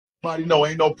Everybody know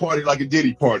ain't no party like a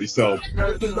Diddy party, so.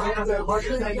 Yo, they asking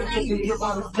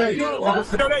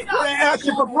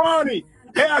for Bronny.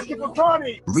 They asking for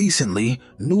Bronny. Recently,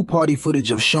 new party footage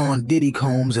of Sean Diddy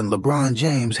Combs and LeBron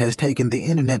James has taken the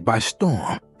internet by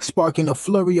storm, sparking a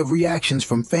flurry of reactions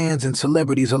from fans and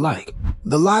celebrities alike.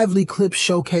 The lively clips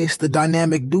showcase the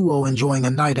dynamic duo enjoying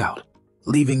a night out,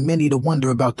 leaving many to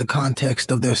wonder about the context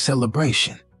of their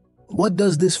celebration. What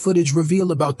does this footage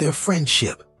reveal about their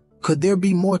friendship? Could there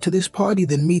be more to this party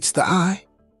than meets the eye?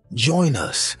 Join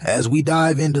us as we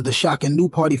dive into the shocking new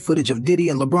party footage of Diddy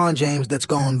and LeBron James that's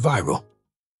gone viral.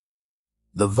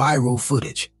 The viral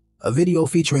footage. A video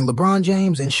featuring LeBron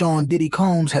James and Sean Diddy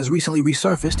Combs has recently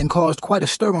resurfaced and caused quite a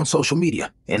stir on social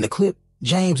media. In the clip,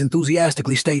 James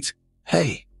enthusiastically states,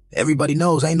 "Hey, everybody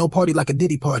knows ain't no party like a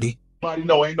Diddy party." Everybody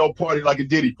know ain't no party like a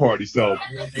Diddy party, so.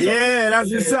 Yeah,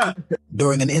 that's what's up.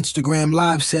 During an Instagram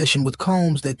live session with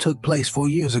Combs that took place 4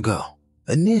 years ago.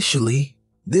 Initially,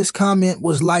 this comment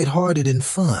was lighthearted and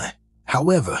fun.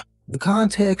 However, the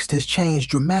context has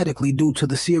changed dramatically due to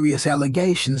the serious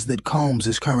allegations that Combs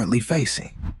is currently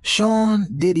facing. Sean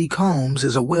Diddy Combs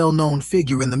is a well-known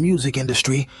figure in the music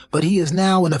industry, but he is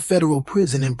now in a federal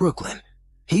prison in Brooklyn.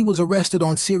 He was arrested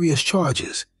on serious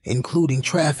charges, including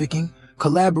trafficking,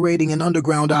 collaborating in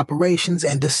underground operations,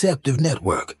 and deceptive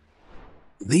network.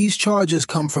 These charges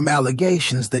come from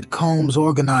allegations that Combs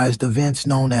organized events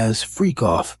known as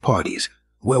freak-off parties,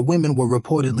 where women were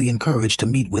reportedly encouraged to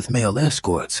meet with male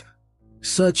escorts.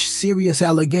 Such serious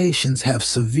allegations have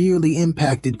severely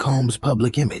impacted Combs'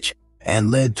 public image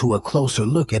and led to a closer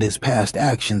look at his past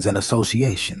actions and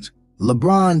associations.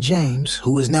 LeBron James,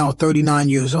 who is now 39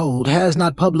 years old, has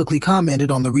not publicly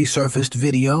commented on the resurfaced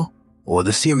video or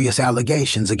the serious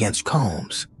allegations against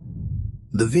Combs.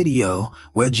 The video,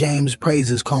 where James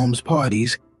praises Combs'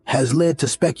 parties, has led to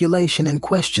speculation and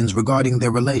questions regarding their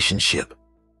relationship.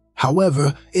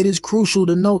 However, it is crucial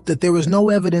to note that there is no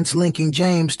evidence linking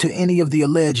James to any of the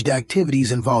alleged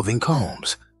activities involving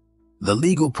Combs. The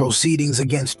legal proceedings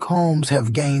against Combs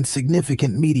have gained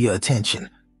significant media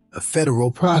attention.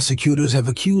 Federal prosecutors have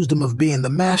accused him of being the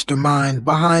mastermind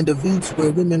behind events where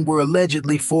women were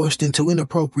allegedly forced into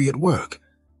inappropriate work.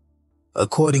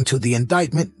 According to the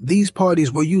indictment, these parties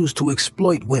were used to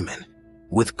exploit women,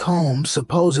 with Combs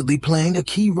supposedly playing a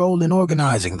key role in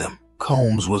organizing them.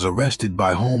 Combs was arrested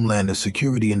by Homeland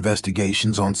Security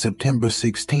investigations on September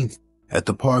 16th at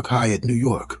the Park Hyatt, New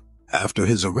York. After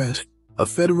his arrest, a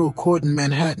federal court in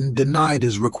Manhattan denied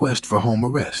his request for home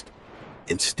arrest.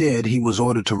 Instead, he was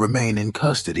ordered to remain in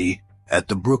custody at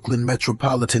the Brooklyn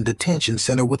Metropolitan Detention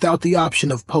Center without the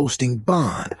option of posting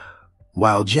bond.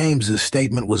 While James's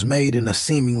statement was made in a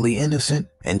seemingly innocent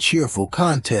and cheerful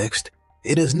context,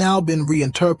 it has now been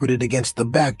reinterpreted against the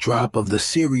backdrop of the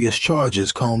serious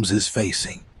charges Combs is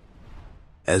facing.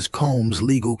 As Combs'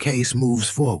 legal case moves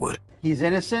forward, he's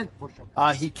innocent.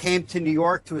 He came to New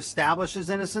York to establish his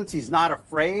innocence. He's not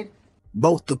afraid.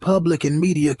 Both the public and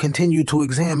media continue to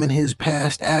examine his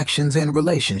past actions and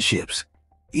relationships.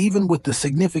 Even with the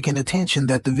significant attention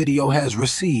that the video has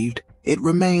received, it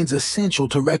remains essential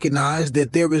to recognize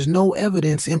that there is no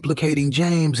evidence implicating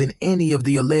James in any of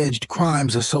the alleged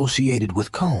crimes associated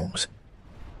with Combs.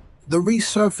 The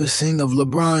resurfacing of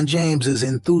LeBron James's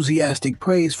enthusiastic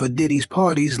praise for Diddy's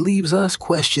parties leaves us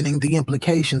questioning the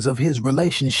implications of his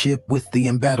relationship with the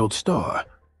embattled star.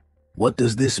 What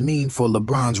does this mean for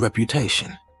LeBron's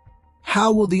reputation?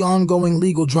 How will the ongoing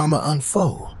legal drama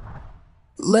unfold?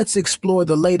 Let's explore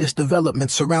the latest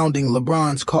developments surrounding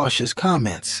LeBron's cautious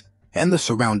comments and the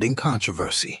surrounding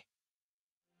controversy.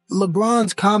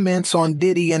 LeBron's comments on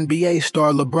Diddy NBA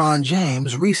star LeBron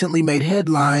James recently made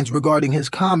headlines regarding his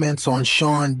comments on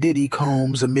Sean Diddy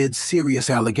Combs amid serious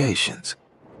allegations.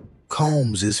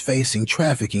 Combs is facing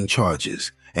trafficking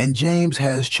charges, and James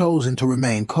has chosen to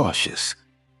remain cautious.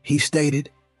 He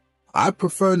stated, "I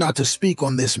prefer not to speak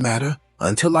on this matter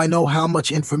until I know how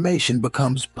much information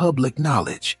becomes public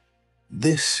knowledge."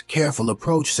 This careful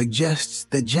approach suggests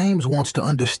that James wants to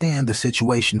understand the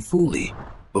situation fully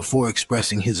before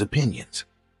expressing his opinions.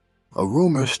 A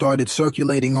rumor started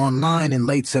circulating online in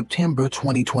late September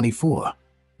 2024,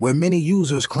 where many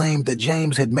users claimed that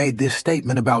James had made this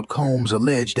statement about Combs'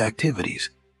 alleged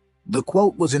activities. The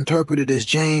quote was interpreted as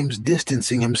James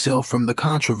distancing himself from the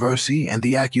controversy and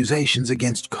the accusations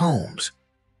against Combs.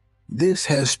 This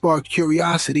has sparked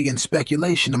curiosity and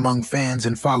speculation among fans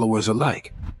and followers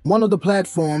alike. One of the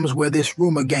platforms where this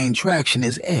rumor gained traction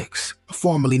is X,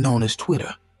 formerly known as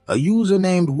Twitter. A user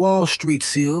named Wall Street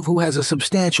Silv, who has a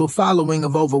substantial following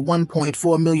of over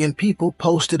 1.4 million people,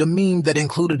 posted a meme that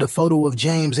included a photo of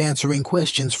James answering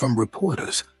questions from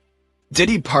reporters.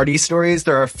 Diddy party stories,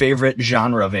 they're our favorite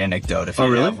genre of anecdote, if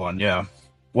you really? have one, yeah.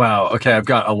 Wow, okay, I've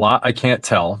got a lot I can't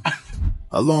tell.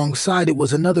 Alongside it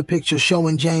was another picture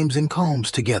showing James and Combs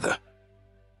together.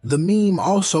 The meme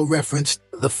also referenced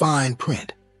the fine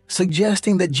print,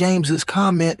 suggesting that James's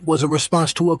comment was a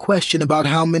response to a question about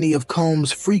how many of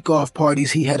Combs' freak-off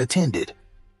parties he had attended.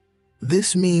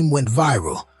 This meme went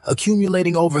viral,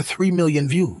 accumulating over 3 million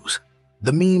views.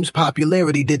 The meme's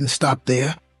popularity didn't stop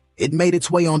there. It made its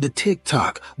way onto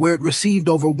TikTok, where it received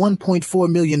over 1.4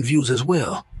 million views as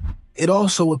well. It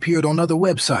also appeared on other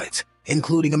websites,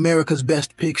 including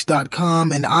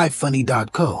americasbestpics.com and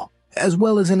ifunny.co, as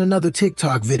well as in another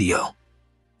TikTok video.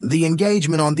 The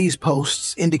engagement on these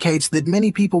posts indicates that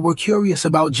many people were curious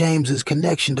about James's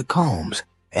connection to Combs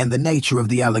and the nature of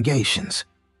the allegations.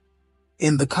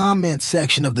 In the comments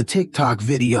section of the TikTok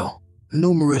video,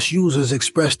 numerous users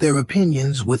expressed their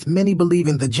opinions, with many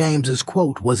believing that James's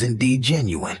quote was indeed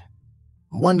genuine.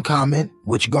 One comment,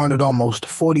 which garnered almost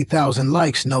 40,000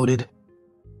 likes, noted,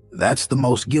 "That's the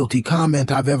most guilty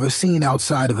comment I've ever seen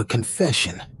outside of a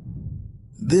confession."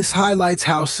 This highlights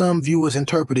how some viewers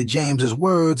interpreted James's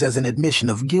words as an admission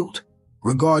of guilt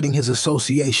regarding his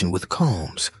association with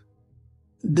Combs.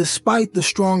 Despite the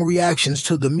strong reactions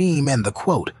to the meme and the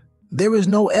quote, there is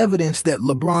no evidence that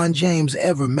LeBron James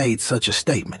ever made such a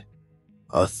statement.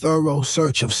 A thorough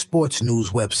search of sports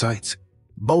news websites,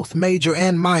 both major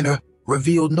and minor,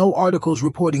 revealed no articles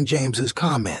reporting James's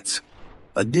comments.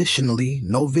 Additionally,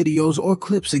 no videos or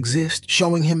clips exist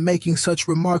showing him making such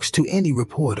remarks to any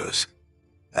reporters.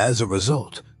 As a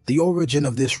result, the origin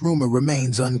of this rumor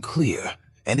remains unclear,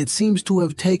 and it seems to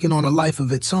have taken on a life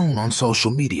of its own on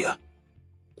social media.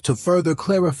 To further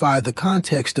clarify the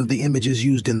context of the images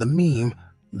used in the meme,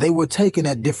 they were taken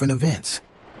at different events.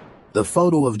 The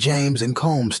photo of James and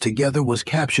Combs together was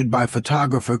captured by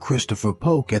photographer Christopher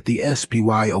Polk at the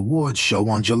SPY Awards show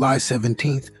on July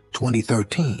 17,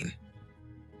 2013.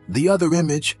 The other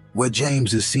image, where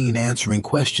James is seen answering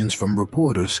questions from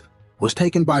reporters, was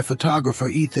taken by photographer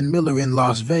Ethan Miller in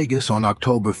Las Vegas on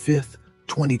October 5,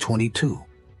 2022.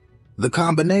 The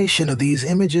combination of these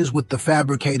images with the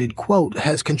fabricated quote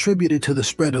has contributed to the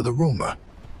spread of the rumor.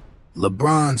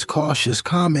 LeBron's cautious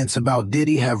comments about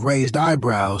Diddy have raised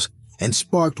eyebrows and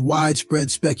sparked widespread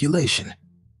speculation.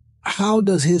 How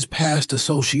does his past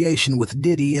association with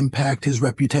Diddy impact his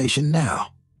reputation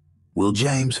now? Will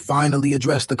James finally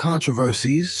address the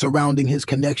controversies surrounding his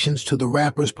connections to the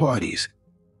rapper's parties?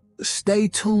 Stay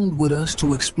tuned with us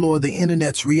to explore the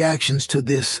internet's reactions to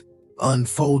this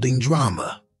unfolding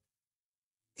drama.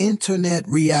 Internet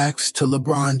reacts to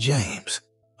LeBron James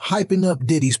hyping up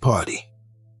Diddy's party.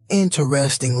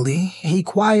 Interestingly, he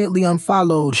quietly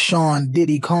unfollowed Sean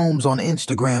Diddy Combs on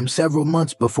Instagram several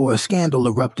months before a scandal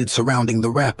erupted surrounding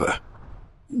the rapper.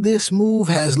 This move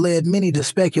has led many to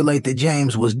speculate that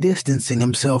James was distancing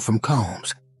himself from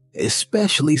Combs,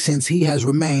 especially since he has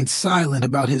remained silent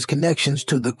about his connections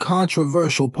to the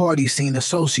controversial party scene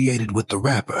associated with the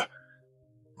rapper.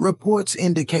 Reports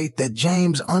indicate that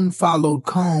James unfollowed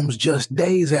Combs just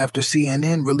days after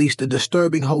CNN released a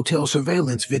disturbing hotel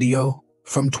surveillance video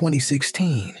from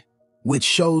 2016, which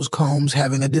shows Combs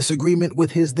having a disagreement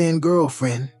with his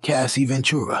then-girlfriend, Cassie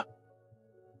Ventura.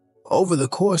 Over the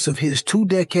course of his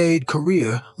 2-decade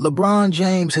career, LeBron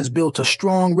James has built a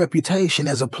strong reputation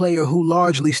as a player who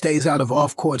largely stays out of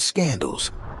off-court scandals.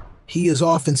 He is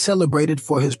often celebrated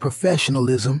for his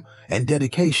professionalism and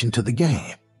dedication to the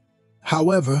game.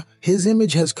 However, his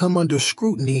image has come under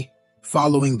scrutiny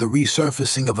following the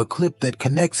resurfacing of a clip that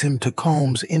connects him to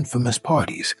Combs' infamous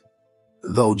parties.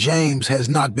 Though James has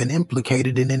not been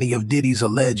implicated in any of Diddy's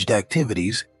alleged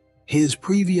activities, his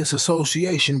previous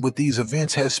association with these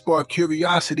events has sparked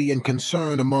curiosity and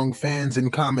concern among fans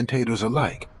and commentators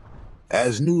alike.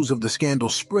 As news of the scandal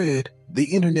spread, the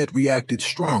internet reacted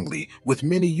strongly, with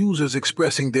many users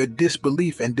expressing their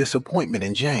disbelief and disappointment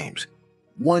in James.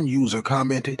 One user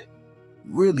commented,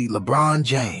 "Really, LeBron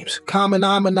James?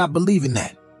 I'm not believing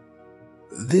that."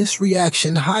 This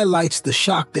reaction highlights the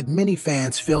shock that many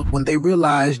fans felt when they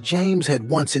realized James had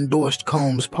once endorsed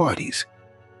Combs' parties.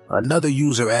 Another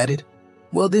user added,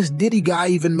 "Well, this Diddy guy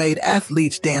even made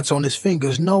athletes dance on his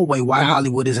fingers. No way why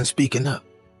Hollywood isn't speaking up."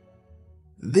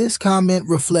 This comment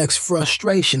reflects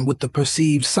frustration with the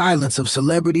perceived silence of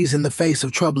celebrities in the face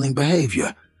of troubling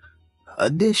behavior.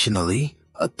 Additionally,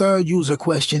 a third user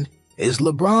questioned, "Is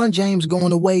LeBron James going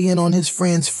to weigh in on his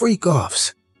friends'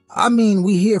 freak-offs? I mean,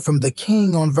 we hear from the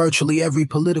king on virtually every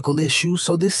political issue,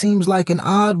 so this seems like an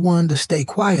odd one to stay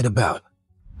quiet about."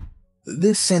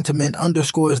 This sentiment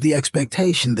underscores the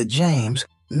expectation that James,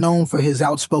 known for his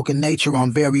outspoken nature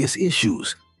on various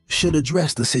issues, should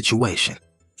address the situation.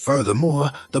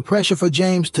 Furthermore, the pressure for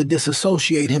James to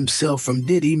disassociate himself from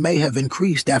Diddy may have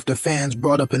increased after fans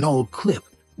brought up an old clip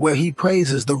where he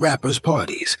praises the rapper's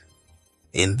parties.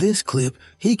 In this clip,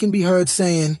 he can be heard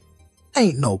saying,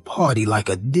 "Ain't no party like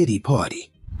a Diddy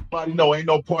party." Everybody know ain't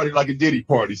no party like a Diddy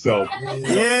party, so.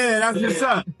 Yeah, that's what's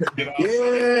up.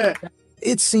 Yeah.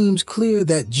 It seems clear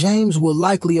that James will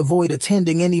likely avoid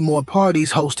attending any more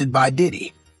parties hosted by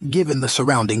Diddy, given the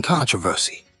surrounding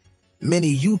controversy.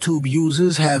 Many YouTube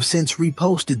users have since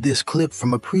reposted this clip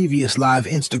from a previous live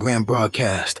Instagram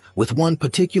broadcast, with one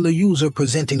particular user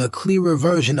presenting a clearer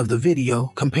version of the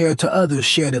video compared to others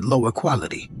shared at lower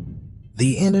quality.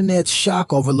 The internet's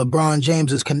shock over LeBron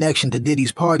James's connection to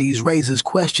Diddy's parties raises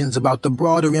questions about the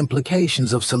broader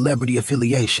implications of celebrity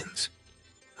affiliations.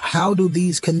 How do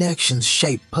these connections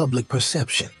shape public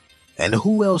perception? And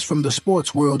who else from the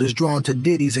sports world is drawn to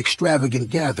Diddy's extravagant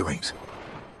gatherings?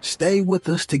 Stay with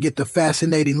us to get the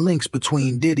fascinating links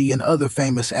between Diddy and other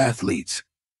famous athletes.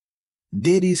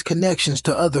 Diddy's connections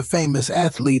to other famous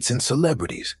athletes and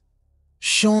celebrities.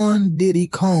 Sean "Diddy"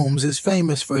 Combs is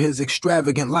famous for his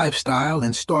extravagant lifestyle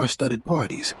and star-studded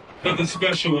parties. Nothing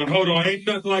special. And hold on, ain't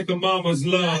nothing like a mama's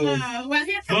love.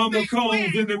 Mama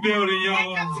Combs in the building,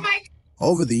 y'all.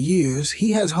 Over the years,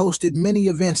 he has hosted many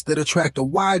events that attract a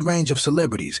wide range of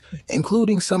celebrities,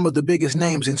 including some of the biggest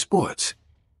names in sports.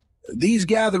 These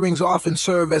gatherings often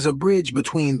serve as a bridge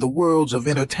between the worlds of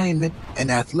entertainment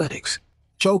and athletics,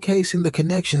 showcasing the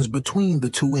connections between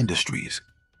the two industries.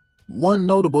 One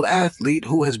notable athlete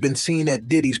who has been seen at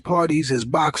Diddy's parties is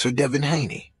boxer Devin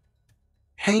Haney.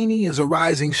 Haney is a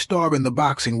rising star in the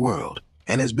boxing world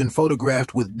and has been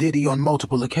photographed with Diddy on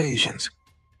multiple occasions.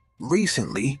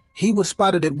 Recently, he was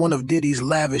spotted at one of Diddy's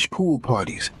lavish pool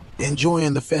parties,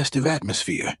 enjoying the festive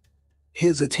atmosphere.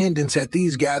 His attendance at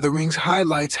these gatherings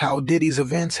highlights how Diddy's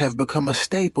events have become a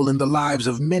staple in the lives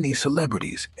of many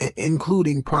celebrities,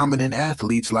 including prominent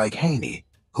athletes like Haney,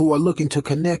 who are looking to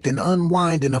connect and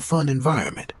unwind in a fun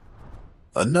environment.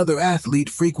 Another athlete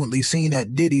frequently seen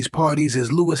at Diddy's parties is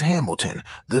Lewis Hamilton,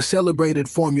 the celebrated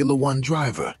Formula One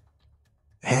driver.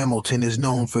 Hamilton is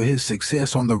known for his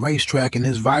success on the racetrack and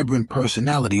his vibrant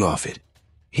personality off it.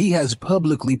 He has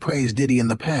publicly praised Diddy in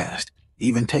the past,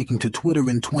 even taking to Twitter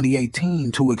in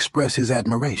 2018 to express his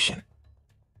admiration.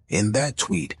 In that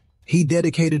tweet, he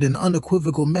dedicated an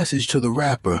unequivocal message to the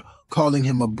rapper, calling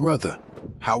him a brother.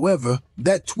 However,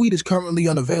 that tweet is currently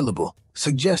unavailable,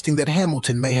 suggesting that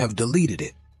Hamilton may have deleted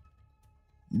it.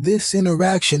 This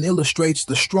interaction illustrates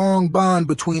the strong bond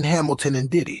between Hamilton and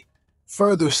Diddy,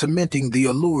 further cementing the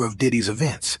allure of Diddy's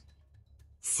events.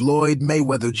 Floyd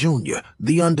Mayweather Jr.,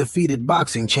 the undefeated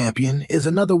boxing champion, is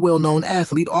another well-known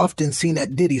athlete often seen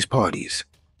at Diddy's parties.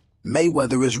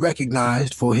 Mayweather is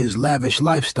recognized for his lavish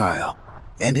lifestyle,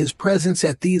 and his presence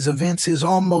at these events is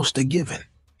almost a given.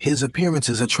 His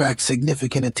appearances attract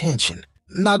significant attention,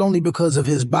 not only because of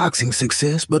his boxing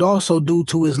success, but also due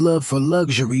to his love for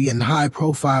luxury and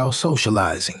high-profile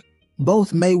socializing.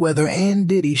 Both Mayweather and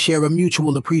Diddy share a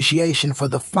mutual appreciation for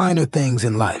the finer things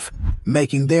in life,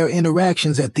 making their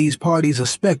interactions at these parties a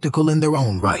spectacle in their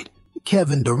own right.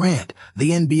 Kevin Durant,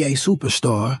 the NBA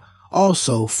superstar,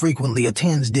 also frequently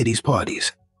attends Diddy's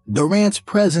parties. Durant's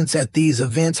presence at these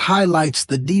events highlights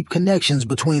the deep connections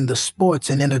between the sports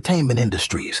and entertainment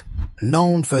industries.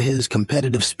 Known for his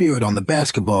competitive spirit on the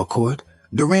basketball court,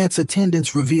 Durant's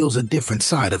attendance reveals a different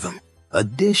side of him.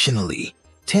 Additionally,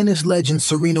 tennis legend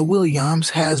Serena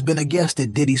Williams has been a guest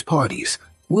at Diddy's parties.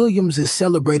 Williams is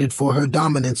celebrated for her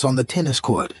dominance on the tennis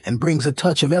court and brings a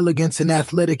touch of elegance and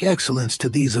athletic excellence to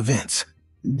these events.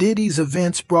 Diddy's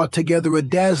events brought together a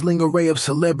dazzling array of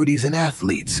celebrities and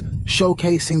athletes,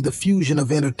 showcasing the fusion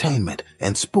of entertainment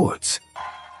and sports.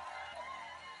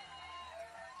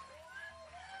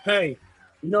 Hey,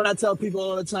 you know what I tell people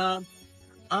all the time?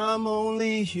 I'm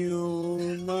only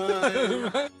human.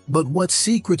 But what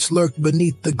secrets lurked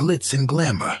beneath the glitz and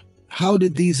glamour? How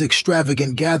did these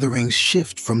extravagant gatherings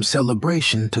shift from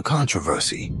celebration to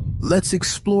controversy? Let's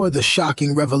explore the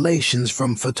shocking revelations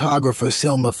from photographer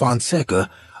Selma Fonseca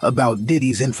about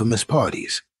Diddy's infamous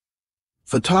parties.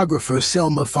 Photographer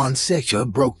Selma Fonseca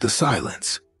broke the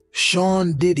silence.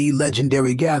 Sean Diddy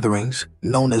legendary gatherings,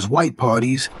 known as white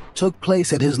parties, took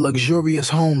place at his luxurious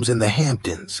homes in the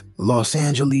Hamptons, Los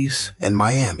Angeles, and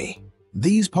Miami.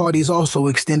 These parties also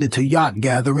extended to yacht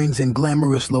gatherings in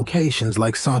glamorous locations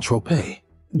like Saint-Tropez.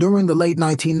 During the late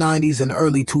 1990s and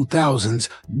early 2000s,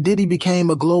 Diddy became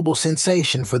a global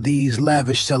sensation for these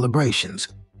lavish celebrations,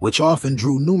 which often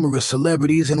drew numerous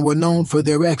celebrities and were known for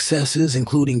their excesses,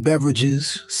 including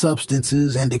beverages,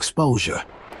 substances, and exposure.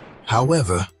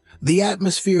 However, The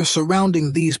atmosphere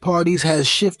surrounding these parties has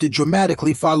shifted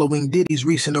dramatically following Diddy's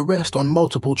recent arrest on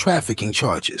multiple trafficking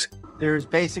charges. There's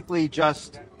basically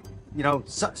just,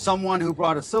 someone who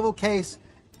brought a civil case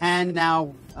and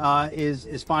now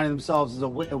is finding themselves as a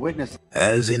witness.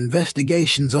 As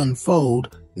investigations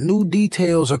unfold, new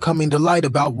details are coming to light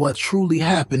about what truly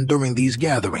happened during these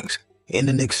gatherings. In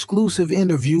an exclusive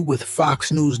interview with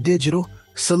Fox News Digital,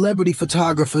 celebrity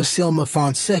photographer Silma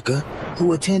Fonseca,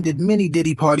 who attended many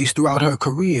Diddy parties throughout her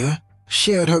career,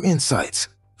 shared her insights.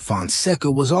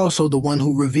 Fonseca was also the one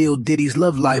who revealed Diddy's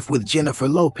love life with Jennifer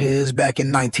Lopez back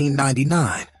in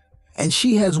 1999, and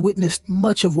she has witnessed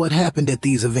much of what happened at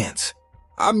these events.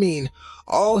 I mean,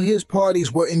 all his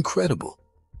parties were incredible.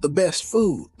 The best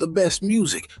food, the best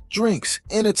music, drinks,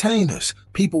 entertainers,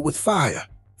 people with fire,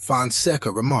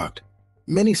 Fonseca remarked.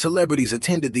 Many celebrities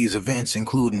attended these events,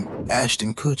 including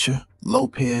Ashton Kutcher,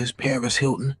 Lopez, Paris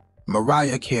Hilton,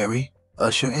 Mariah Carey,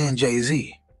 Usher, and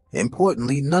Jay-Z.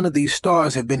 Importantly, none of these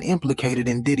stars have been implicated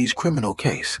in Diddy's criminal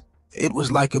case. It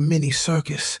was like a mini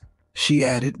circus, she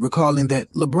added, recalling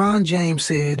that LeBron James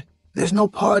said, "There's no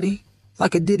party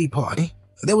like a Diddy party.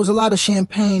 There was a lot of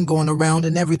champagne going around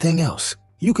and everything else.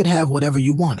 You could have whatever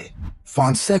you wanted."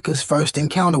 Fonseca's first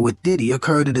encounter with Diddy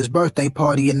occurred at his birthday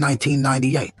party in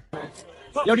 1998.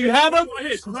 Yo, do you have them?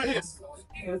 Right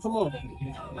here. Come on.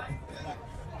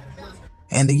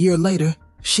 And a year later,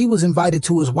 she was invited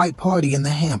to his white party in the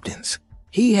Hamptons.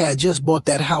 He had just bought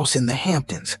that house in the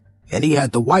Hamptons, and he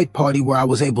had the white party where I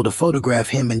was able to photograph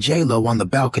him and J-Lo on the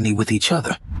balcony with each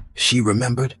other, she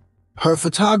remembered. Her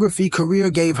photography career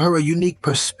gave her a unique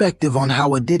perspective on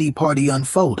how a Diddy party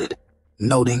unfolded,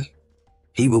 noting,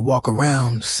 "He would walk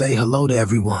around, say hello to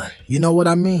everyone, you know what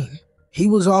I mean? He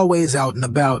was always out and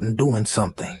about and doing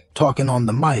something, talking on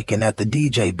the mic and at the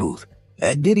DJ booth.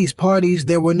 At Diddy's parties,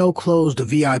 there were no closed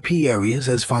VIP areas,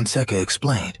 as Fonseca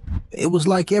explained. It was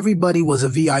like everybody was a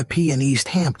VIP in East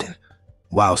Hampton.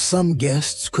 While some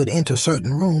guests could enter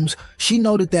certain rooms, she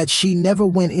noted that she never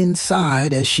went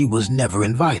inside as she was never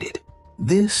invited.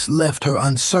 This left her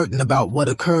uncertain about what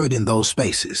occurred in those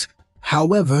spaces.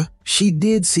 However, she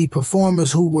did see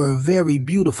performers who were very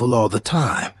beautiful all the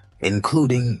time,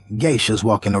 including geishas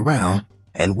walking around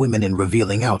and women in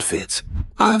revealing outfits.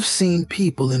 I've seen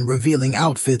people in revealing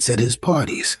outfits at his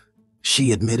parties,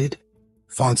 she admitted.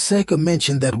 Fonseca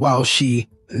mentioned that while she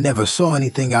never saw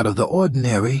anything out of the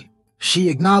ordinary, she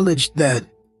acknowledged that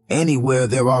anywhere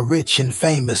there are rich and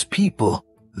famous people,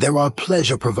 there are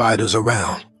pleasure providers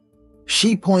around.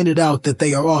 She pointed out that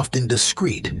they are often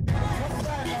discreet.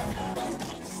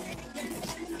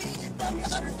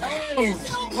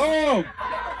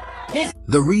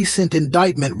 The recent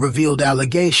indictment revealed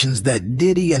allegations that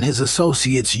Diddy and his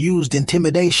associates used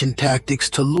intimidation tactics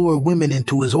to lure women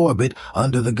into his orbit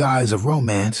under the guise of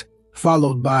romance,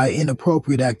 followed by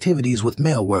inappropriate activities with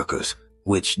male workers,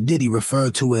 which Diddy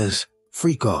referred to as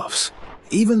freak-offs.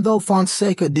 Even though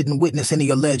Fonseca didn't witness any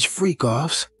alleged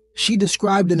freak-offs, she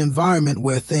described an environment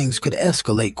where things could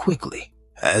escalate quickly.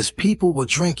 As people were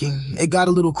drinking, it got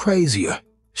a little crazier,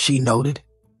 she noted.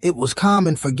 It was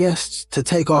common for guests to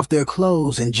take off their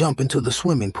clothes and jump into the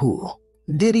swimming pool.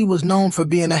 Diddy was known for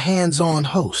being a hands-on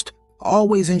host,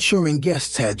 always ensuring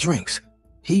guests had drinks.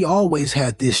 He always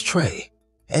had this tray,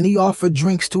 and he offered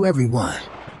drinks to everyone,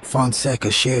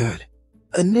 Fonseca shared.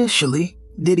 Initially,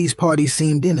 Diddy's party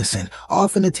seemed innocent,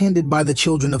 often attended by the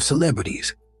children of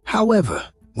celebrities. However,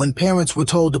 when parents were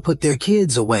told to put their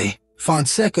kids away,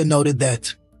 Fonseca noted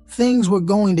that things were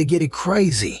going to get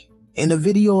crazy. In a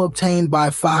video obtained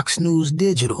by Fox News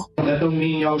Digital. That don't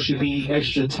mean y'all should be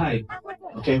extra tight.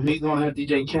 Okay, we gonna have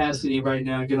DJ Cassidy right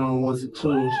now get on ones and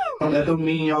twos. That don't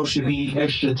mean y'all should be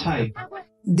extra tight.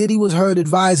 Diddy was heard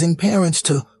advising parents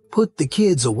to put the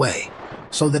kids away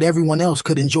so that everyone else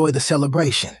could enjoy the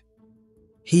celebration.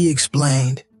 He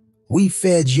explained, "We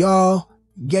fed y'all,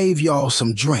 gave y'all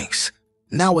some drinks.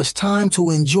 Now it's time to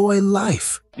enjoy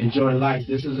life." Enjoy life.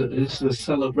 This is a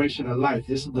celebration of life.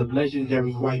 This is the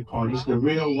legendary white party. It's the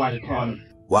real white party.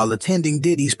 While attending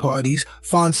Diddy's parties,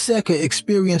 Fonseca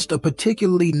experienced a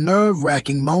particularly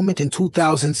nerve-wracking moment in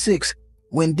 2006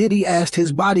 when Diddy asked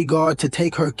his bodyguard to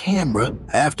take her camera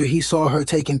after he saw her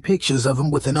taking pictures of him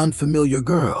with an unfamiliar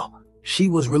girl. She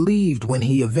was relieved when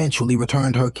he eventually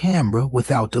returned her camera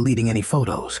without deleting any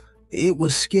photos. It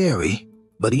was scary,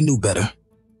 but he knew better,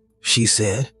 she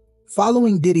said.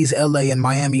 Following Diddy's LA and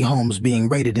Miami homes being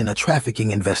raided in a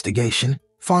trafficking investigation,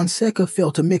 Fonseca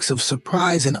felt a mix of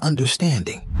surprise and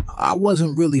understanding. "I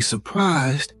wasn't really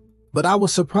surprised, but I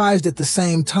was surprised at the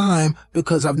same time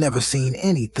because I've never seen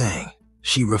anything,"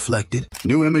 she reflected.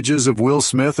 New images of Will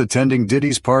Smith attending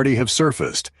Diddy's party have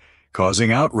surfaced.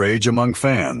 causing outrage among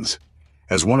fans.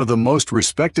 As one of the most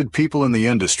respected people in the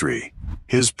industry,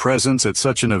 his presence at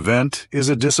such an event is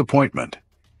a disappointment.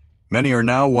 Many are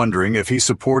now wondering if he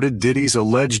supported Diddy's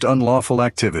alleged unlawful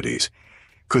activities.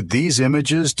 Could these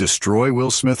images destroy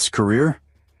Will Smith's career?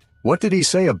 What did he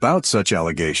say about such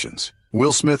allegations?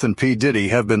 Will Smith and P. Diddy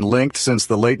have been linked since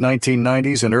the late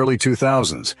 1990s and early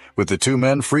 2000s, with the two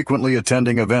men frequently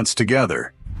attending events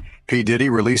together. P. Diddy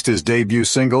released his debut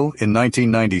single in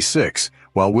 1996,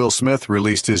 while Will Smith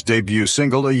released his debut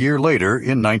single a year later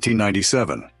in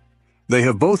 1997. They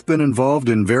have both been involved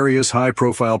in various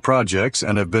high-profile projects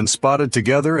and have been spotted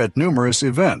together at numerous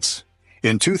events.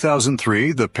 In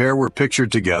 2003, the pair were pictured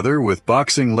together with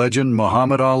boxing legend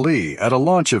Muhammad Ali at a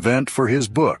launch event for his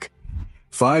book.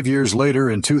 5 years later,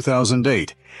 in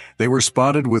 2008, they were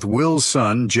spotted with Will's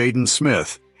son, Jaden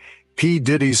Smith, P.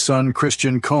 Diddy's son,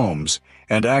 Christian Combs,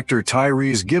 and actor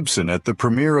Tyrese Gibson at the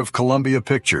premiere of Columbia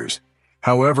Pictures.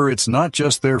 However, it's not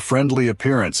just their friendly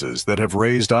appearances that have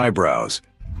raised eyebrows.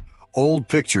 Old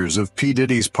pictures of P.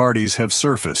 Diddy's parties have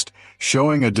surfaced,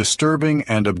 showing a disturbing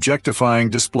and objectifying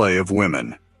display of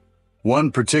women.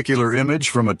 One particular image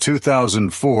from a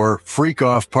 2004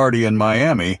 freak-off party in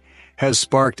Miami has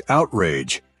sparked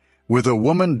outrage, with a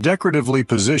woman decoratively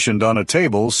positioned on a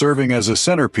table serving as a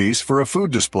centerpiece for a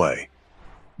food display.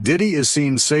 Diddy is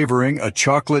seen savoring a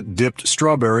chocolate-dipped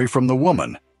strawberry from the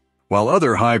woman, while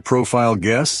other high-profile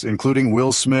guests, including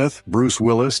Will Smith, Bruce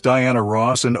Willis, Diana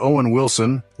Ross, and Owen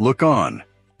Wilson, look on.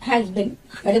 Has been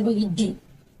incredibly deep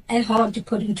and hard to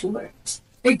put into words.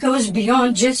 It goes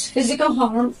beyond just physical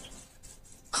harm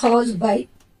caused by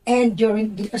and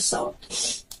during the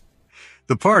assault.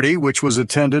 The party, which was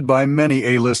attended by many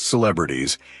A-list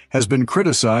celebrities, has been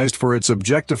criticized for its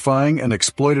objectifying and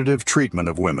exploitative treatment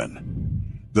of women.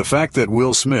 The fact that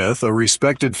Will Smith, a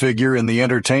respected figure in the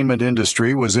entertainment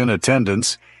industry, was in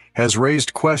attendance has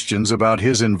raised questions about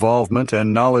his involvement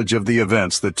and knowledge of the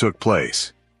events that took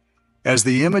place. As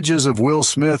the images of Will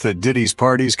Smith at Diddy's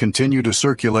parties continue to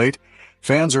circulate,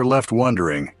 fans are left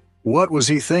wondering, what was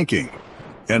he thinking?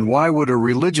 And why would a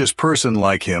religious person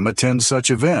like him attend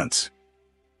such events?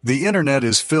 The internet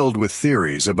is filled with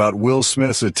theories about Will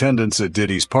Smith's attendance at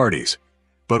Diddy's parties.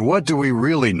 But what do we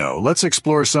really know? Let's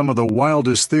explore some of the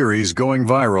wildest theories going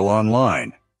viral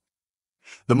online.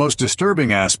 The most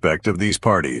disturbing aspect of these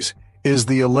parties is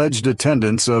the alleged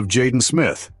attendance of Jaden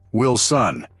Smith, Will's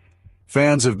son.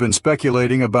 Fans have been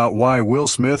speculating about why Will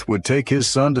Smith would take his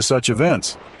son to such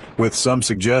events, with some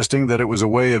suggesting that it was a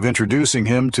way of introducing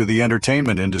him to the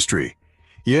entertainment industry.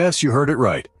 Yes, you heard it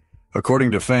right.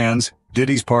 According to fans,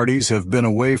 Diddy's parties have been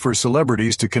a way for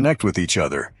celebrities to connect with each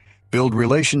other, build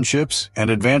relationships, and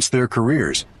advance their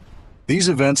careers. These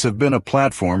events have been a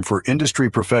platform for industry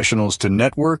professionals to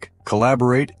network,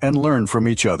 collaborate, and learn from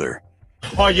each other.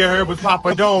 All you heard was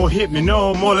Papa, don't hit me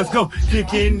no more. Let's go.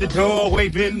 Kick in the door,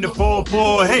 waving the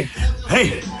 4-4. Hey,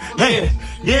 hey, hey,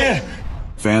 yeah.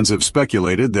 Fans have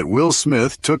speculated that Will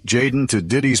Smith took Jaden to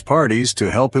Diddy's parties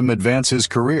to help him advance his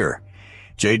career.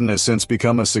 Jaden has since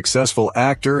become a successful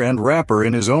actor and rapper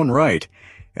in his own right,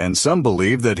 and some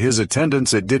believe that his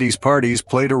attendance at Diddy's parties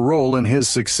played a role in his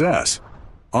success.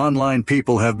 Online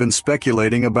people have been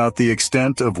speculating about the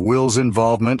extent of Will's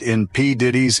involvement in P.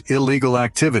 Diddy's illegal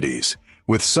activities,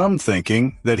 with some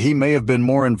thinking that he may have been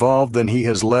more involved than he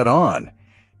has let on.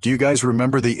 Do you guys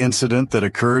remember the incident that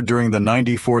occurred during the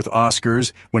 94th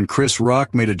Oscars when Chris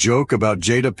Rock made a joke about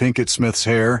Jada Pinkett Smith's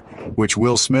hair, which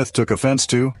Will Smith took offense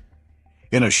to?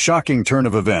 In a shocking turn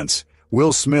of events,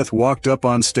 Will Smith walked up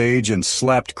on stage and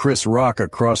slapped Chris Rock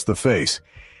across the face.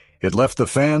 It left the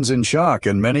fans in shock,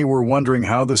 and many were wondering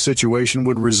how the situation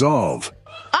would resolve.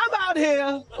 I'm out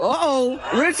here. Uh-oh,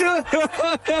 Richard.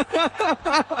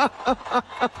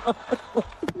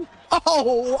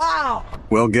 Oh, wow.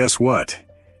 Well, guess what?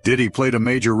 Diddy played a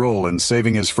major role in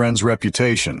saving his friend's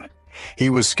reputation. He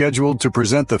was scheduled to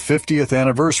present the 50th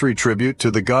anniversary tribute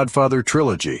to the Godfather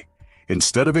trilogy.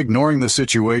 Instead of ignoring the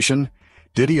situation,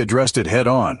 Diddy addressed it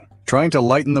head-on, trying to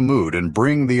lighten the mood and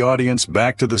bring the audience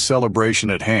back to the celebration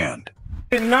at hand.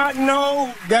 Did not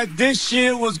know that this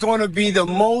year was going to be the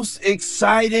most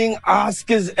exciting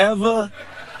Oscars ever.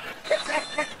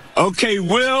 Okay,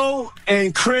 Will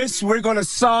and Chris, we're going to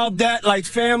solve that like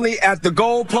family at the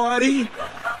gold party.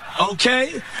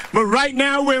 Okay? But right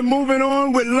now we're moving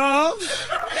on with love.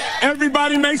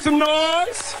 Everybody make some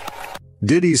noise.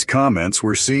 Diddy's comments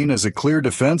were seen as a clear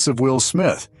defense of Will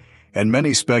Smith, and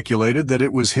many speculated that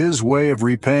it was his way of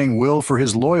repaying Will for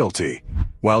his loyalty.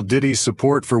 While Diddy's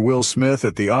support for Will Smith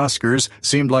at the Oscars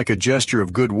seemed like a gesture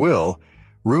of goodwill,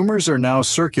 rumors are now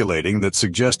circulating that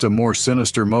suggest a more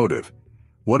sinister motive.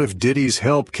 What if Diddy's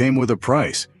help came with a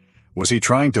price? Was he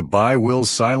trying to buy Will's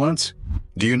silence?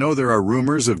 Do you know there are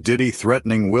rumors of Diddy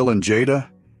threatening Will and Jada?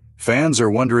 Fans are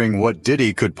wondering what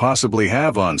Diddy could possibly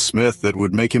have on Smith that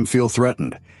would make him feel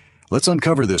threatened. Let's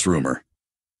uncover this rumor.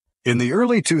 In the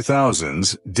early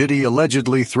 2000s, Diddy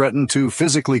allegedly threatened to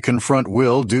physically confront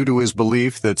Will due to his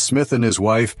belief that Smith and his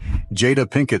wife, Jada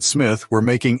Pinkett Smith, were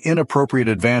making inappropriate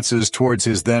advances towards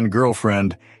his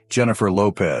then-girlfriend, Jennifer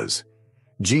Lopez.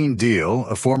 Gene Deal,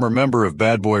 a former member of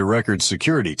Bad Boy Records'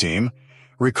 security team,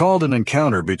 recalled an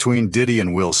encounter between Diddy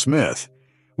and Will Smith,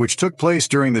 which took place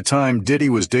during the time Diddy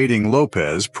was dating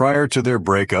Lopez prior to their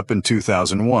breakup in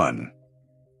 2001.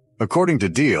 According to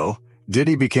Deal,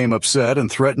 Diddy became upset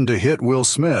and threatened to hit Will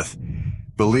Smith,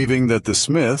 believing that the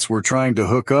Smiths were trying to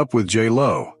hook up with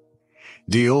J-Lo.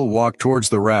 Deal walked towards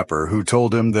the rapper, who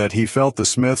told him that he felt the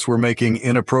Smiths were making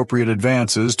inappropriate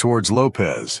advances towards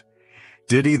Lopez.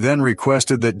 Diddy then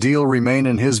requested that Deal remain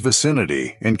in his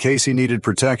vicinity in case he needed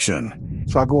protection.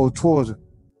 So I go towards him,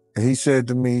 and he said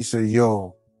to me, he said,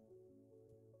 yo,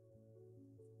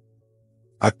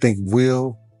 I think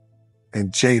Will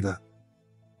and Jada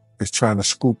is trying to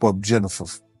scoop up Jennifer.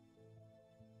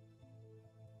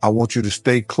 I want you to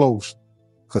stay close,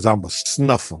 because I'm going to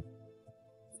snuff them.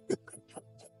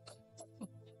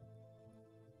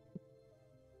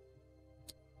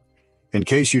 In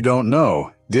case you don't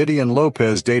know, Diddy and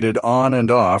Lopez dated on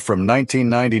and off from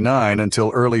 1999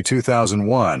 until early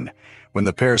 2001, when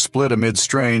the pair split amid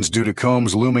strains due to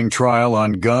Combs' looming trial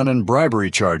on gun and bribery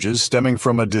charges stemming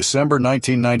from a December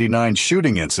 1999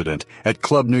 shooting incident at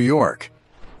Club New York.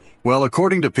 Well,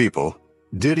 according to People,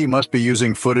 Diddy must be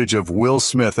using footage of Will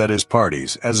Smith at his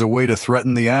parties as a way to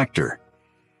threaten the actor.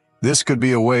 This could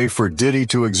be a way for Diddy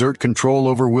to exert control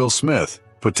over Will Smith,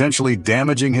 potentially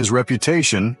damaging his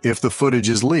reputation if the footage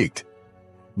is leaked.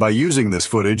 By using this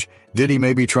footage, Diddy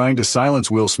may be trying to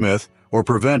silence Will Smith or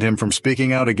prevent him from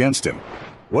speaking out against him.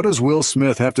 What does Will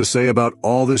Smith have to say about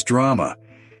all this drama?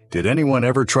 Did anyone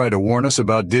ever try to warn us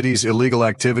about Diddy's illegal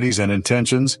activities and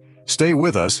intentions? Stay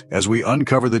with us as we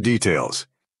uncover the details.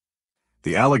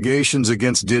 The allegations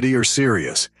against Diddy are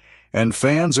serious, and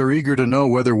fans are eager to know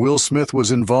whether Will Smith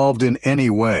was involved in any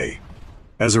way.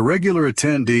 As a regular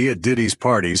attendee at Diddy's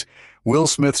parties, Will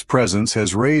Smith's presence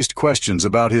has raised questions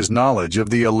about his knowledge of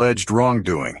the alleged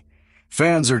wrongdoing.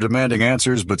 Fans are demanding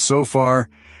answers, but so far,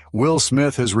 Will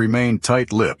Smith has remained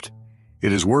tight-lipped.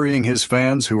 It is worrying his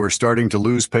fans, who are starting to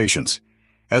lose patience.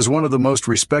 As one of the most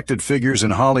respected figures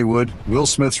in Hollywood, Will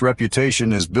Smith's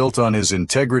reputation is built on his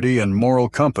integrity and moral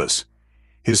compass.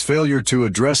 His failure to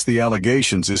address the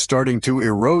allegations is starting to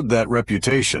erode that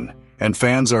reputation, and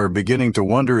fans are beginning to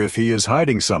wonder if he is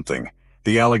hiding something.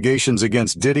 The allegations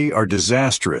against Diddy are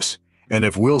disastrous, and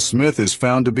if Will Smith is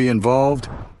found to be involved,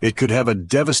 it could have a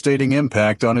devastating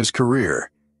impact on his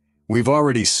career. We've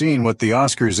already seen what the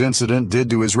Oscars incident did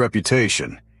to his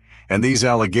reputation, and these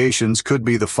allegations could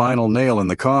be the final nail in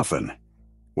the coffin.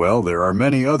 Well, there are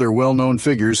many other well-known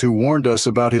figures who warned us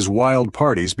about his wild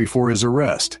parties before his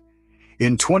arrest.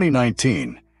 In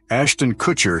 2019, Ashton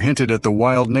Kutcher hinted at the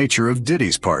wild nature of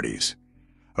Diddy's parties.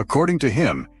 According to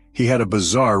him, he had a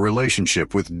bizarre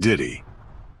relationship with Diddy.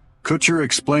 Kutcher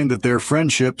explained that their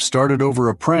friendship started over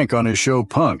a prank on his show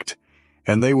Punk'd,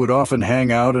 and they would often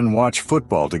hang out and watch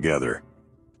football together.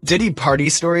 Diddy party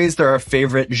stories, they're our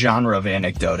favorite genre of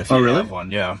anecdote, if you have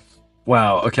one, yeah.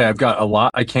 Wow, okay, I've got a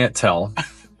lot I can't tell.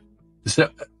 So,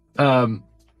 can't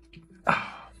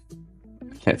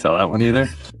tell that one either.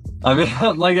 I mean,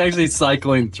 I'm like actually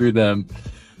cycling through them.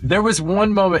 There was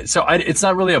one moment, so it's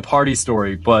not really a party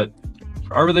story, but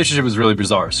our relationship was really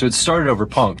bizarre. So it started over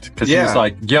Punk'd, because he was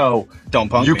like, yo, don't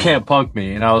punk you me. can't punk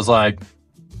me. And I was like,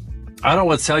 I don't know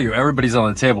what to tell you. Everybody's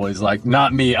on the table. He's like,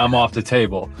 not me, I'm off the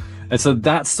table. And so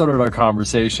that started our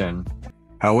conversation.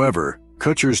 However,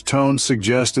 Kutcher's tone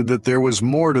suggested that there was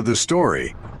more to the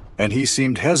story, and he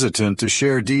seemed hesitant to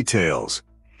share details.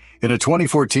 In a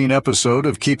 2014 episode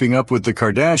of Keeping Up with the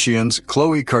Kardashians,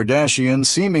 Khloe Kardashian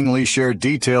seemingly shared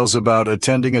details about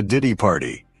attending a Diddy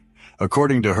party.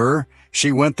 According to her,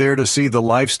 she went there to see the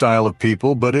lifestyle of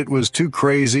people, but it was too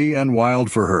crazy and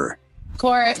wild for her.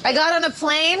 Court, I got on a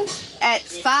plane at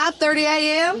 5:30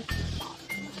 a.m.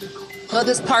 Well,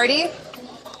 this party,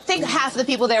 I think half the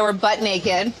people there were butt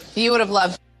naked. You would have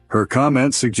loved. Her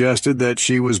comments suggested that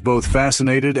she was both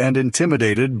fascinated and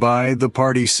intimidated by the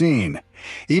party scene.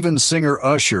 Even singer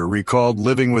Usher recalled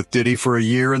living with Diddy for a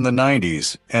year in the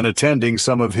 90s and attending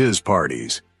some of his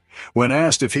parties. When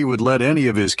asked if he would let any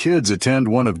of his kids attend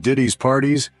one of Diddy's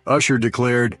parties, Usher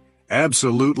declared,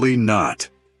 "Absolutely not."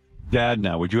 Dad,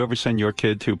 now, would you ever send your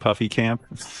kid to Puffy Camp?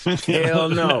 Hell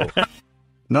no.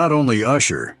 Not only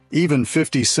Usher, even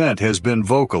 50 Cent has been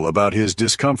vocal about his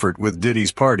discomfort with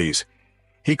Diddy's parties.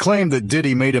 He claimed that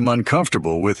Diddy made him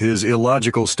uncomfortable with his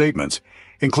illogical statements,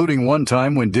 including one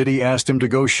time when Diddy asked him to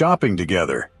go shopping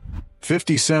together.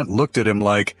 50 Cent looked at him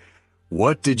like,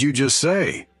 "What did you just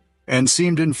say?" and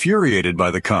seemed infuriated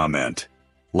by the comment.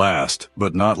 Last,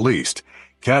 but not least,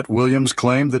 Cat Williams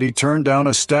claimed that he turned down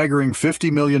a staggering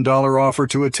 $50 million offer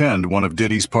to attend one of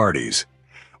Diddy's parties.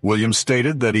 Williams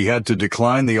stated that he had to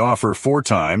decline the offer 4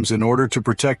 times in order to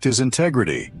protect his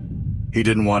integrity. He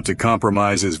didn't want to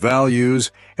compromise his values,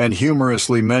 and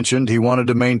humorously mentioned he wanted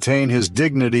to maintain his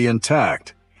dignity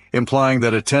intact, implying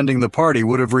that attending the party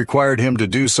would have required him to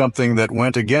do something that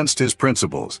went against his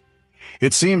principles.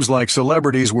 It seems like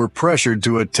celebrities were pressured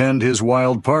to attend his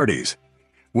wild parties.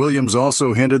 Williams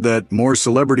also hinted that more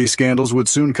celebrity scandals would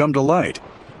soon come to light.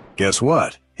 Guess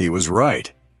what? He was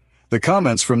right. The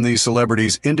comments from these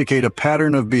celebrities indicate a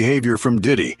pattern of behavior from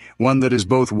Diddy, one that is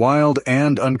both wild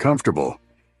and uncomfortable.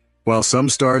 While some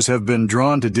stars have been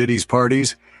drawn to Diddy's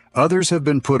parties, others have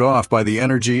been put off by the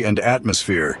energy and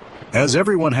atmosphere. As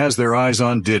everyone has their eyes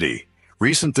on Diddy,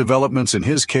 recent developments in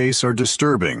his case are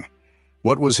disturbing.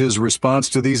 What was his response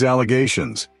to these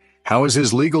allegations? How has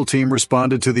his legal team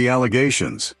responded to the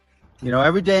allegations? You know,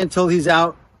 every day until he's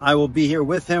out, I will be here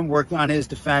with him, working on his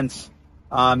defense,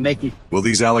 making... Will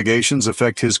these allegations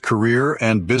affect his career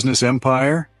and business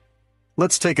empire?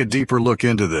 Let's take a deeper look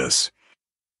into this.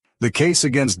 The case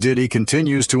against Diddy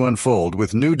continues to unfold,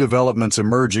 with new developments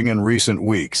emerging in recent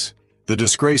weeks. The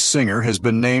disgraced singer has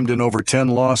been named in over 10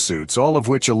 lawsuits, all of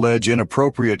which allege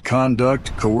inappropriate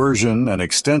conduct, coercion, and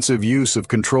extensive use of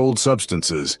controlled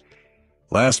substances.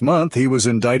 Last month, he was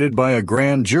indicted by a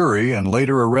grand jury and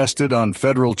later arrested on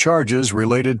federal charges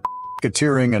related to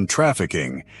racketeering and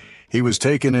trafficking. He was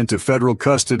taken into federal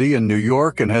custody in New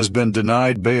York and has been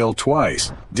denied bail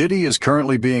twice. Diddy is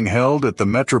currently being held at the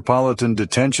Metropolitan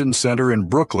Detention Center in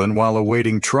Brooklyn while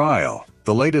awaiting trial.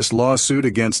 The latest lawsuit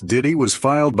against Diddy was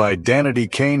filed by Danity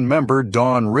Kane member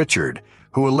Dawn Richard,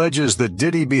 who alleges that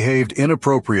Diddy behaved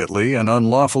inappropriately and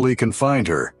unlawfully confined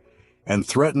her, and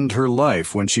threatened her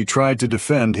life when she tried to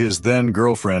defend his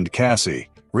then-girlfriend Cassie.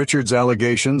 Richard's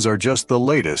allegations are just the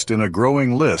latest in a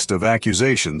growing list of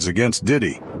accusations against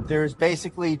Diddy. There's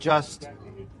basically just,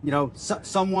 you know,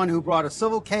 someone who brought a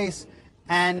civil case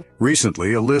and...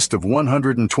 Recently, a list of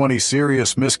 120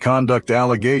 serious misconduct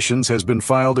allegations has been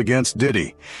filed against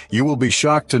Diddy. You will be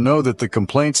shocked to know that the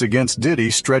complaints against Diddy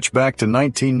stretch back to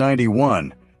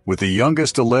 1991, with the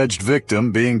youngest alleged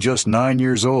victim being just 9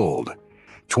 years old.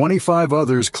 25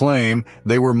 others claim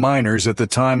they were minors at the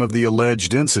time of the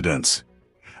alleged incidents.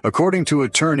 According to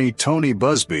attorney Tony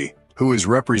Busby, who is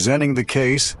representing the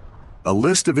case, a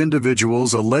list of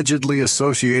individuals allegedly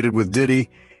associated with Diddy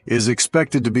is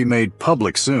expected to be made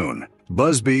public soon.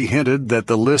 Busby hinted that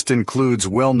the list includes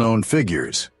well-known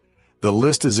figures. The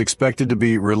list is expected to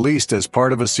be released as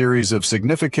part of a series of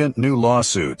significant new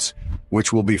lawsuits,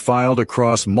 which will be filed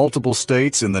across multiple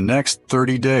states in the next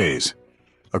 30 days.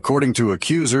 According to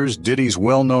accusers, Diddy's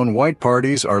well-known white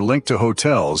parties are linked to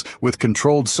hotels, with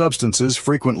controlled substances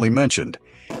frequently mentioned.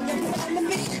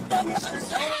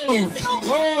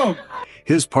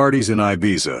 His parties in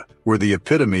Ibiza were the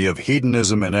epitome of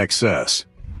hedonism and excess.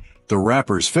 The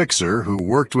rapper's fixer, who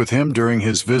worked with him during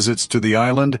his visits to the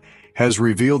island, has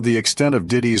revealed the extent of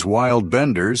Diddy's wild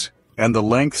benders and the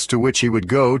lengths to which he would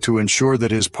go to ensure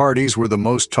that his parties were the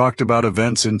most talked-about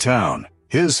events in town.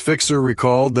 His fixer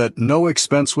recalled that no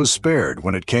expense was spared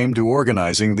when it came to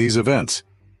organizing these events.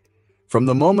 From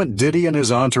the moment Diddy and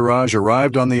his entourage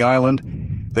arrived on the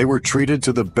island, they were treated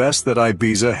to the best that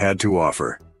Ibiza had to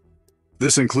offer.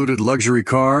 This included luxury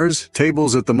cars,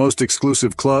 tables at the most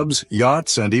exclusive clubs,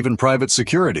 yachts, and even private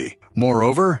security.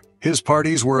 Moreover, his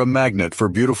parties were a magnet for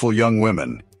beautiful young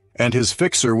women, and his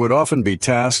fixer would often be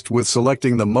tasked with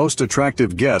selecting the most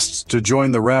attractive guests to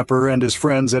join the rapper and his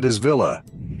friends at his villa.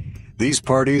 These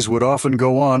parties would often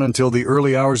go on until the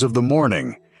early hours of the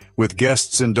morning, with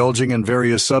guests indulging in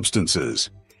various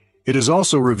substances. It is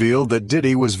also revealed that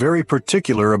Diddy was very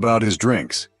particular about his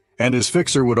drinks, and his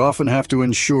fixer would often have to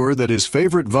ensure that his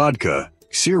favorite vodka,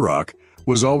 Ciroc,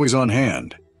 was always on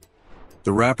hand.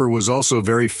 The rapper was also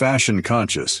very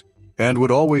fashion-conscious, and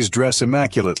would always dress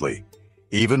immaculately,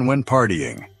 even when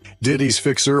partying. Diddy's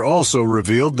fixer also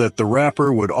revealed that the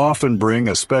rapper would often bring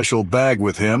a special bag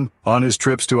with him on his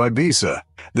trips to Ibiza.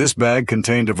 This bag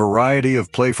contained a variety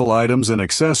of playful items and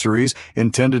accessories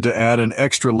intended to add an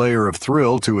extra layer of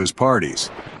thrill to his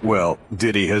parties. Well,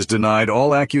 Diddy has denied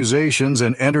all accusations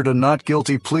and entered a not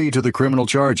guilty plea to the criminal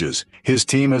charges. His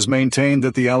team has maintained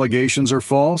that the allegations are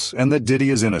false and that Diddy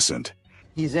is innocent.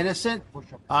 he's innocent.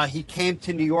 He came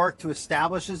to New York to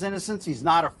establish his innocence. He's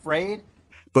not afraid.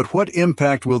 But what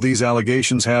impact will these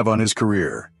allegations have on his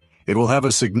career? It will have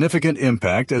a significant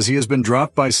impact as he has been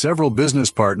dropped by several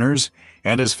business partners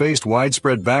and has faced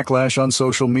widespread backlash on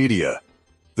social media.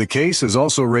 The case has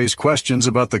also raised questions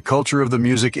about the culture of the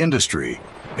music industry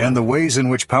and the ways in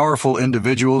which powerful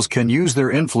individuals can use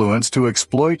their influence to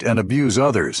exploit and abuse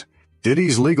others.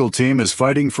 Diddy's legal team is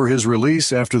fighting for his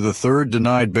release after the third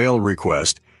denied bail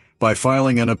request by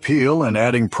filing an appeal and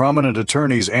adding prominent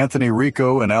attorneys Anthony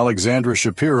Rico and Alexandra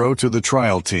Shapiro to the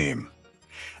trial team.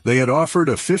 They had offered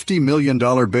a $50 million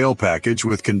bail package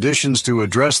with conditions to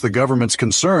address the government's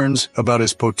concerns about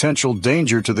his potential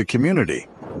danger to the community.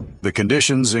 The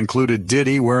conditions included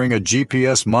Diddy wearing a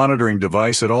GPS monitoring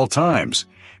device at all times,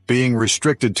 being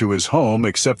restricted to his home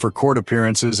except for court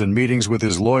appearances and meetings with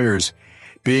his lawyers,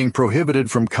 being prohibited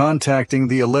from contacting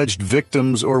the alleged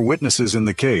victims or witnesses in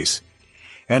the case,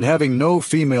 and having no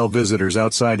female visitors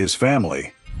outside his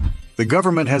family. The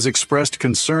government has expressed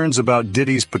concerns about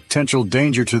Diddy's potential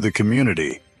danger to the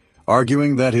community,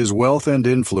 arguing that his wealth and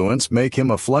influence make him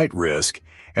a flight risk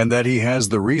and that he has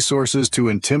the resources to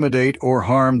intimidate or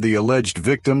harm the alleged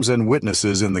victims and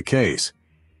witnesses in the case.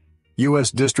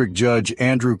 U.S. District Judge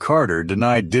Andrew Carter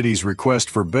denied Diddy's request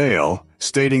for bail,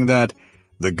 stating that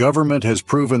the government has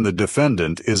proven the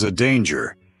defendant is a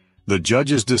danger. The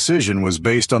judge's decision was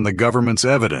based on the government's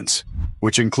evidence,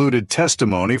 which included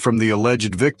testimony from the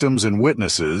alleged victims and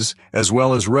witnesses, as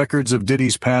well as records of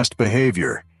Diddy's past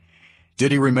behavior.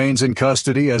 Diddy remains in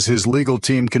custody as his legal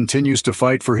team continues to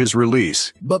fight for his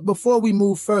release. But before we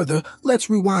move further, let's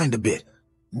rewind a bit.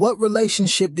 What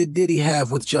relationship did Diddy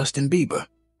have with Justin Bieber?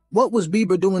 What was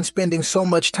Bieber doing spending so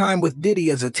much time with Diddy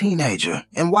as a teenager,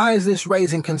 and why is this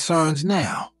raising concerns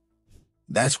now?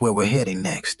 That's where we're heading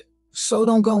next. So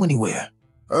don't go anywhere.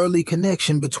 Early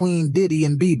connection between Diddy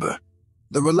and Bieber.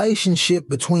 The relationship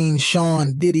between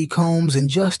Sean Diddy Combs and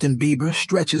Justin Bieber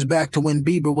stretches back to when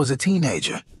Bieber was a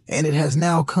teenager, and it has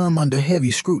now come under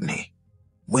heavy scrutiny.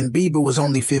 When Bieber was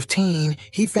only 15,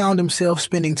 he found himself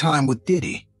spending time with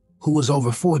Diddy, who was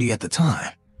over 40 at the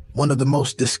time. One of the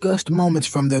most discussed moments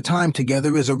from their time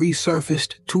together is a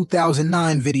resurfaced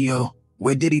 2009 video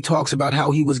where Diddy talks about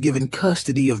how he was given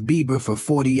custody of Bieber for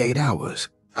 48 hours.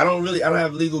 I don't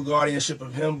have legal guardianship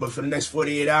of him, but for the next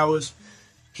 48 hours,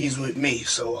 he's with me,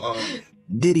 so,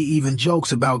 Diddy even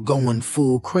jokes about going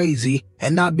full crazy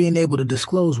and not being able to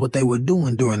disclose what they were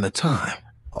doing during the time.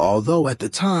 Although at the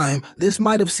time, this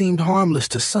might have seemed harmless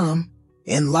to some,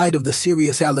 in light of the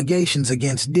serious allegations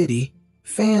against Diddy,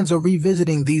 fans are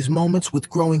revisiting these moments with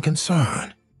growing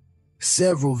concern.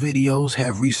 Several videos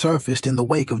have resurfaced in the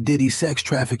wake of Diddy's sex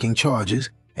trafficking charges,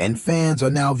 and fans are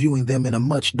now viewing them in a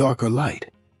much darker light.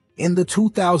 In the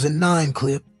 2009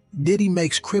 clip, Diddy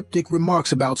makes cryptic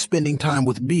remarks about spending time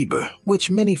with Bieber,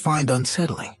 which many find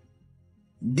unsettling.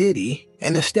 Diddy,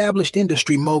 an established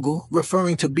industry mogul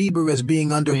referring to Bieber as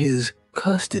being under his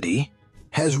custody,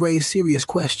 has raised serious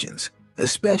questions,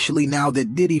 especially now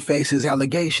that Diddy faces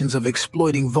allegations of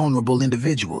exploiting vulnerable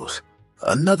individuals.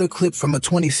 Another clip from a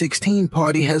 2016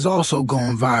 party has also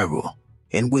gone viral,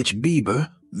 in which Bieber,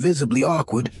 visibly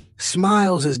awkward,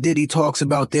 smiles as Diddy talks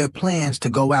about their plans to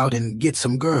go out and get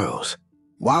some girls.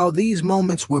 While these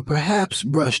moments were perhaps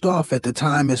brushed off at the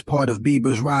time as part of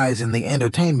Bieber's rise in the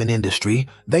entertainment industry,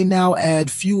 they now add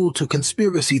fuel to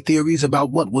conspiracy theories about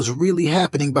what was really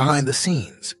happening behind the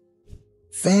scenes.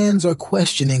 Fans are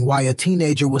questioning why a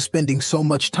teenager was spending so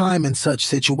much time in such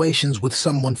situations with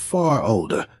someone far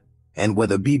older, and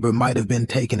whether Bieber might have been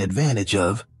taken advantage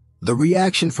of. The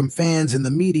reaction from fans in the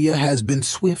media has been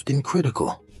swift and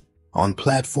critical. On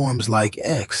platforms like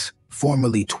X,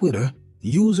 formerly Twitter,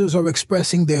 users are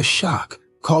expressing their shock,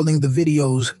 calling the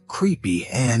videos creepy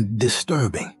and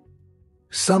disturbing.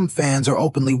 Some fans are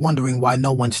openly wondering why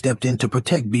no one stepped in to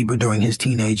protect Bieber during his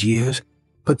teenage years,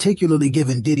 particularly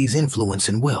given Diddy's influence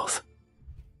and wealth.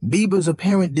 Bieber's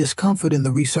apparent discomfort in the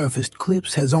resurfaced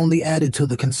clips has only added to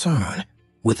the concern,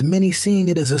 with many seeing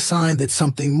it as a sign that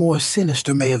something more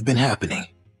sinister may have been happening.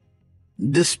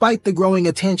 Despite the growing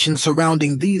attention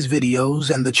surrounding these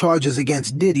videos and the charges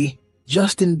against Diddy,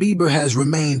 Justin Bieber has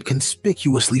remained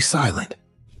conspicuously silent.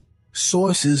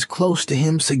 Sources close to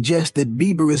him suggest that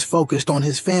Bieber is focused on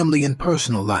his family and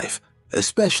personal life,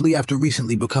 especially after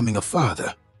recently becoming a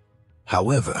father.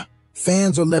 However,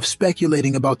 fans are left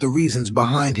speculating about the reasons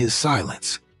behind his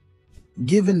silence.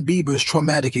 Given Bieber's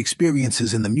traumatic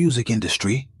experiences in the music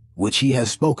industry, which he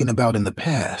has spoken about in the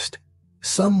past,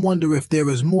 some wonder if there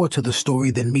is more to the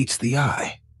story than meets the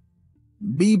eye.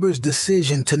 Bieber's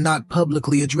decision to not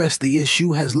publicly address the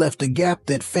issue has left a gap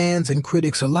that fans and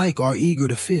critics alike are eager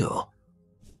to fill.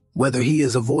 Whether he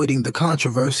is avoiding the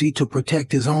controversy to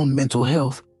protect his own mental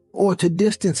health or to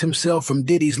distance himself from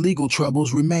Diddy's legal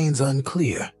troubles remains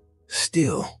unclear.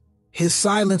 Still, his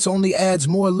silence only adds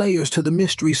more layers to the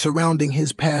mystery surrounding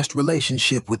his past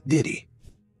relationship with Diddy.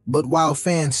 But while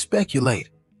fans speculate,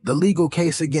 the legal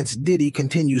case against Diddy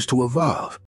continues to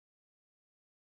evolve.